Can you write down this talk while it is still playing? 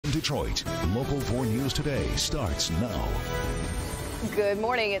Detroit. Local 4 News Today starts now. Good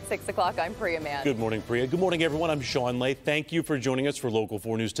morning. It's 6 o'clock. I'm Priya Mann. Good morning, Priya. Good morning, everyone. I'm Sean Lay. Thank you for joining us for Local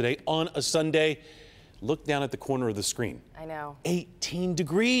 4 News Today on a Sunday. Look down at the corner of the screen. I know. 18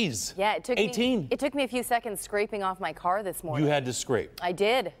 degrees. Yeah, it took 18. It took me a few seconds scraping off my car this morning. You had to scrape. I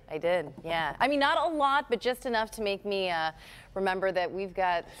did. Yeah. I mean, not a lot, but just enough to make me remember that we've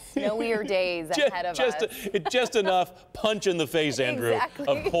got snowier days ahead of us. Just enough punch in the face, Andrew, Exactly.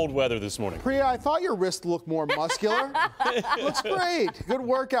 of cold weather this morning. Priya, I thought your wrist looked more muscular. Looks great. Good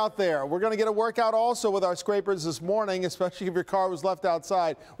workout there. We're going to get a workout also with our scrapers this morning, especially if your car was left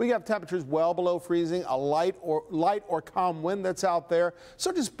outside. We have temperatures well below freezing, a light or calm wind that's out there.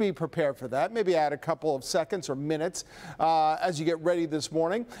 So just be prepared for that. Maybe add a couple of seconds or minutes as you get ready this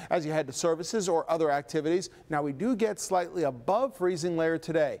morning, as you head to services or other activities. Now, we do get slightly above freezing layer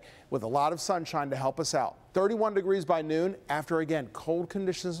today with a lot of sunshine to help us out. 31 degrees by noon after, again, cold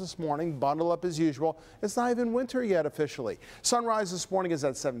conditions this morning. Bundle up as usual. It's not even winter yet officially. Sunrise this morning is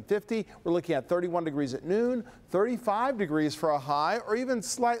at 7:50. We're looking at 31 degrees at noon, 35 degrees for a high or even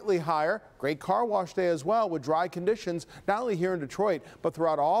slightly higher. Great car wash day as well with dry conditions, not only here in Detroit, but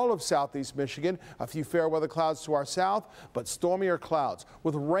throughout all of southeast Michigan. A few fair weather clouds to our south, but stormier clouds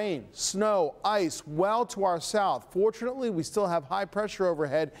with rain, snow, ice well to our south. Fortunately, we still have high pressure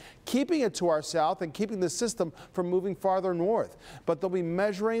overhead, keeping it to our south and keeping the system from moving farther north. But they'll be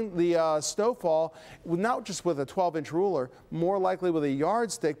measuring the snowfall not just with a 12-inch ruler, more likely with a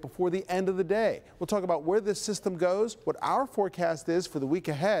yardstick before the end of the day. We'll talk about where this system goes, what our forecast is for the week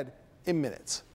ahead in minutes.